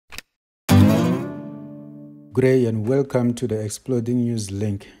G'day and welcome to the Exploding News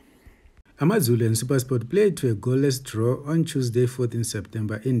link. AmaZulu and SuperSport played to a goalless draw on Tuesday, 14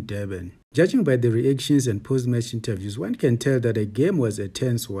 September in Durban. Judging by the reactions and post-match interviews, one can tell that the game was a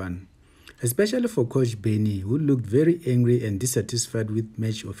tense one, especially for coach Benni, who looked very angry and dissatisfied with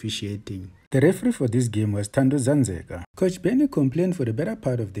match officiating. The referee for this game was Thando Zanzeka. Coach Benni complained for the better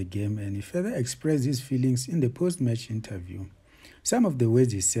part of the game, and he further expressed his feelings in the post-match interview. Some of the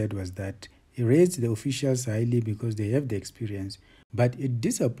words he said was that he rates the officials highly because they have the experience, but it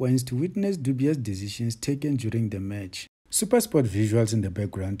disappoints to witness dubious decisions taken during the match. SuperSport visuals in the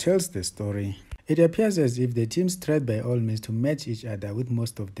background tells the story. It appears as if the teams tried by all means to match each other with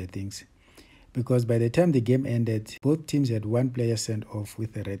most of the things, because by the time the game ended, both teams had one player sent off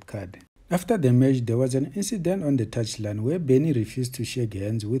with a red card. After the match, there was an incident on the touchline where Benni refused to shake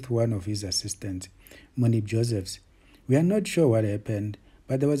hands with one of his assistants, Monip Josephs. We are not sure what happened,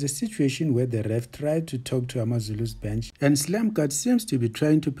 but there was a situation where the ref tried to talk to AmaZulu's bench, and Slamkat seems to be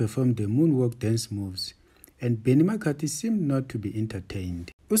trying to perform the moonwalk dance moves, and Benni McCarthy seemed not to be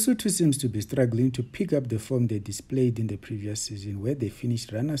entertained. Usuthu seems to be struggling to pick up the form they displayed in the previous season, where they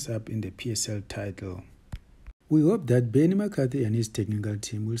finished runners-up in the PSL title. We hope that Benni McCarthy and his technical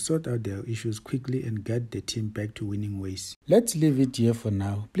team will sort out their issues quickly and guide the team back to winning ways. Let's leave it here for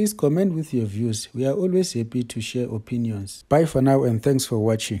now. Please comment with your views. We are always happy to share opinions. Bye for now and thanks for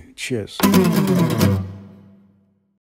watching. Cheers.